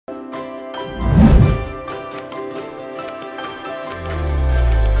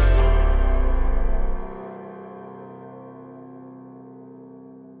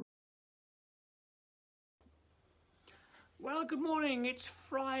Well, good morning. It's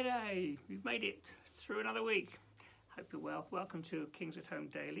Friday. We've made it through another week. Hope you're well. Welcome to Kings at Home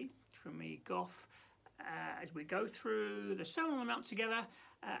Daily from me, Goff. As we go through the Sermon on the Mount together,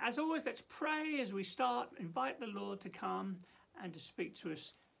 as always, let's pray as we start. Invite the Lord to come and to speak to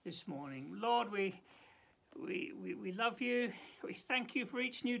us this morning. Lord, we love you. We thank you for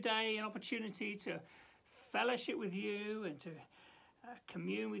each new day, an opportunity to fellowship with you and to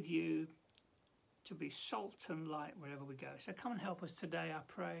commune with you, to be salt and light wherever we go. So come and help us today, I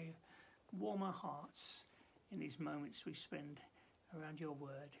pray. Warm our hearts in these moments we spend around your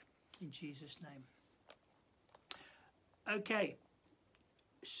word. In Jesus' name. Okay,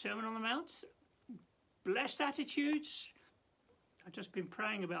 Sermon on the Mount, blessed attitudes. I've just been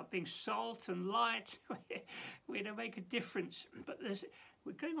praying about being salt and light. We're to make a difference. But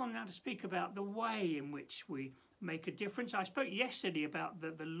we're going on now to speak about the way in which we make a difference. I spoke yesterday about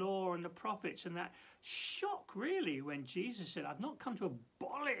the law and the prophets, and that shock really when Jesus said, I've not come to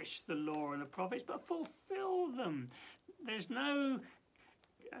abolish the law and the prophets, but fulfill them. There's no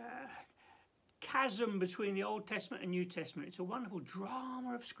chasm between the Old Testament and New Testament. It's a wonderful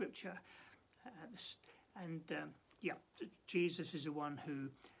drama of Scripture. Jesus is the one who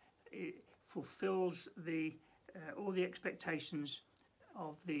fulfills all the expectations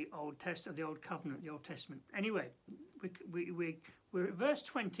of the Old Testament, the Old Covenant, the Old Testament. Anyway, we're at verse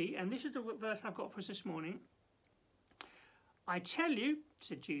 20, and this is the verse I've got for us this morning. I tell you,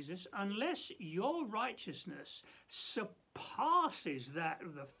 said Jesus, unless your righteousness surpasses that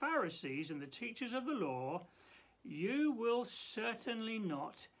of the Pharisees and the teachers of the law, you will certainly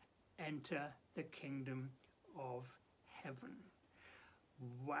not enter the kingdom of heaven.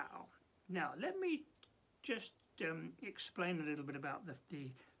 Wow. Now, let me just explain a little bit about the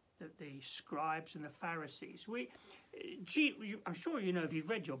scribes and the Pharisees. I'm sure you know, if you've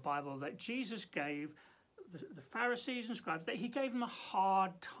read your Bible, that Jesus gave the Pharisees and scribes, that he gave them a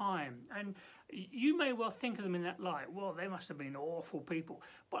hard time. And you may well think of them in that light. Well, they must have been awful people.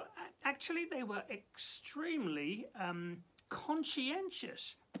 But actually, they were extremely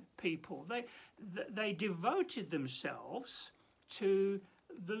conscientious people. They devoted themselves to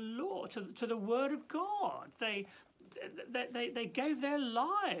the law, to the Word of God. They gave their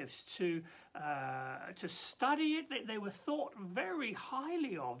lives to study it. They were thought very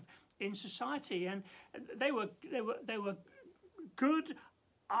highly of in society, and they were good,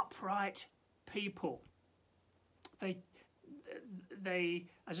 upright people. They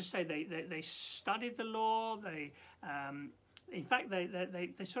as I say, they studied the law. In fact, they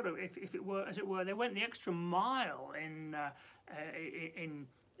sort of, if it were, as it were, they went the extra mile in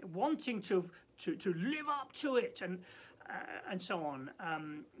wanting to live up to it and so on.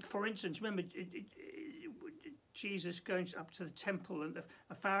 For instance, remember Jesus going up to the temple and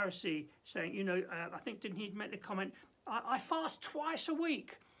a Pharisee saying, I think, didn't he make the comment, I fast twice a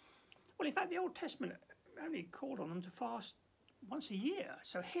week? Well, in fact, the Old Testament only called on them to fast once a year.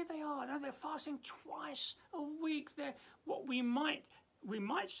 So here they are, now they're fasting twice a week. They're what we might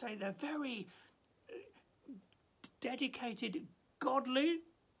say they're very dedicated, godly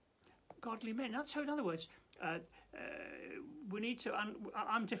men. So in other words, we need to.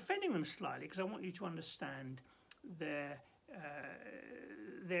 I'm defending them slightly because I want you to understand their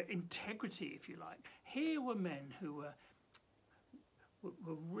integrity, if you like. Here were men who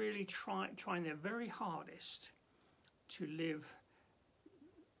were really trying their very hardest to live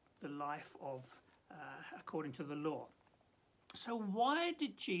the life of according to the law. So why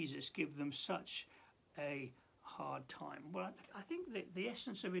did Jesus give them such a hard time? Well, I think that the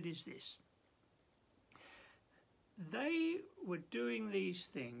essence of it is this. They were doing these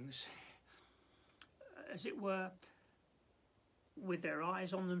things, as it were, with their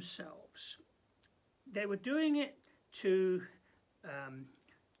eyes on themselves. They were doing it to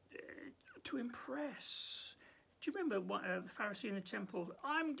impress. Do you remember the Pharisee in the temple?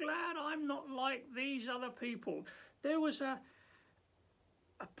 I'm glad I'm not like these other people. There was a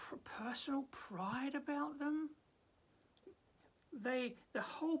personal pride about them. The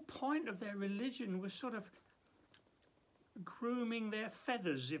whole point of their religion was sort of grooming their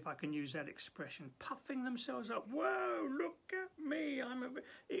feathers, if I can use that expression, puffing themselves up. Whoa, look at me!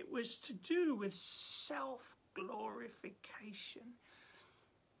 It was to do with self-glorification.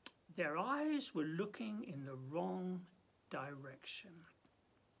 Their eyes were looking in the wrong direction.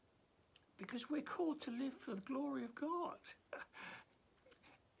 Because we're called to live for the glory of God.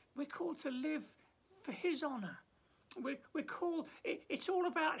 We're called to live for His honour. We're called, it's all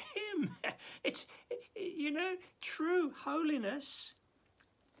about Him. It's, true holiness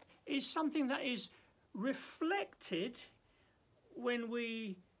is something that is reflected when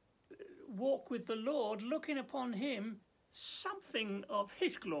we walk with the Lord, looking upon Him something of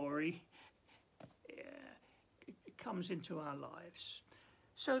his glory comes into our lives.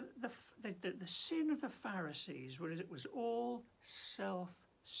 So the sin of the Pharisees was it was all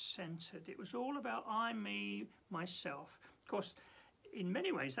self-centered. It was all about I, me, myself. Of course, in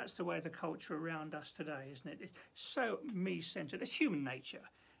many ways, that's the way the culture around us today, isn't it? It's so me-centered. It's human nature.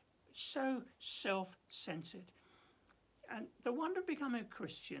 So self-centered. And the wonder of becoming a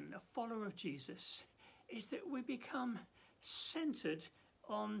Christian, a follower of Jesus, is that we become centered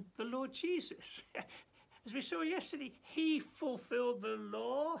on the Lord Jesus. As we saw yesterday, he fulfilled the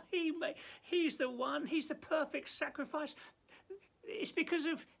law. He's the one. He's the perfect sacrifice. It's because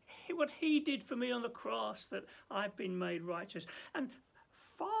of what he did for me on the cross that I've been made righteous. And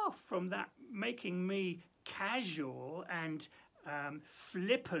far from that making me casual and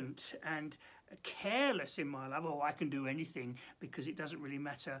flippant and careless in my life, I can do anything because it doesn't really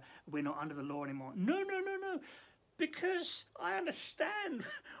matter, we're not under the law anymore. No. Because I understand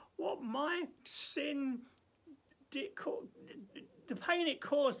what my sin did, the pain it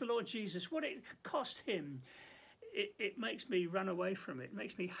caused the Lord Jesus, what it cost him. It makes me run away from it. It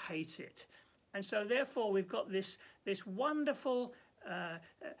makes me hate it. And so therefore we've got this wonderful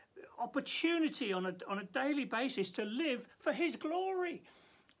opportunity on a daily basis to live for his glory.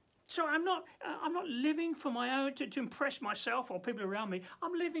 So I'm not living for my own, to impress myself or people around me.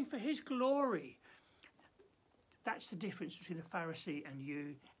 I'm living for his glory. That's the difference between the Pharisee and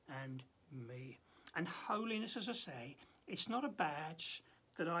you and me. And holiness, as I say, it's not a badge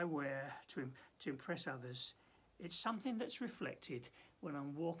that I wear to impress others. It's something that's reflected when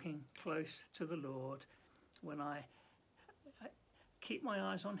I'm walking close to the Lord, when I keep my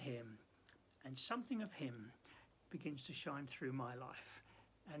eyes on him, and something of him begins to shine through my life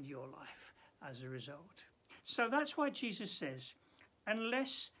and your life as a result. So that's why Jesus says,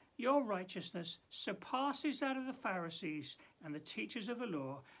 unless your righteousness surpasses that of the Pharisees and the teachers of the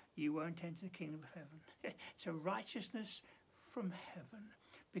law, you won't enter the kingdom of heaven. It's a righteousness from heaven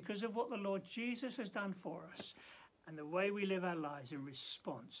because of what the Lord Jesus has done for us and the way we live our lives in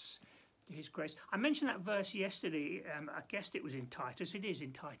response to his grace. I mentioned that verse yesterday. I guessed it was in Titus. It is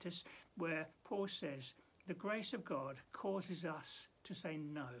in Titus, where Paul says, the grace of God causes us to say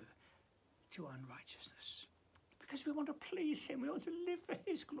no to unrighteousness because we want to please him. We want to live for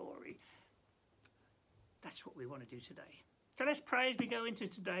his glory. That's what we want to do today. So let's pray as we go into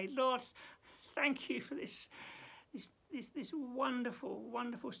today. Lord, thank you for this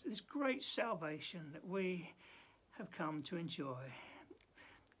wonderful, this great salvation that we have come to enjoy.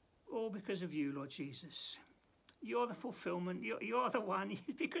 All because of you, Lord Jesus. You're the fulfillment. You're the one.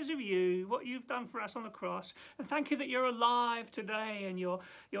 Because of you, what you've done for us on the cross. And thank you that you're alive today and you're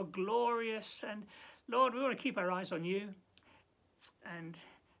glorious. And Lord, we want to keep our eyes on you. And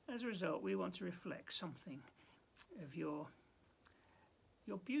as a result, we want to reflect something of your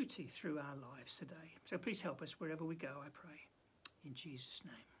beauty through our lives today. So please help us wherever we go, I pray. In Jesus'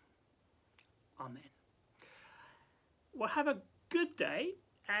 name. Amen. Well, have a good day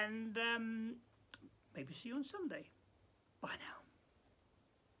and maybe see you on Sunday. Bye now.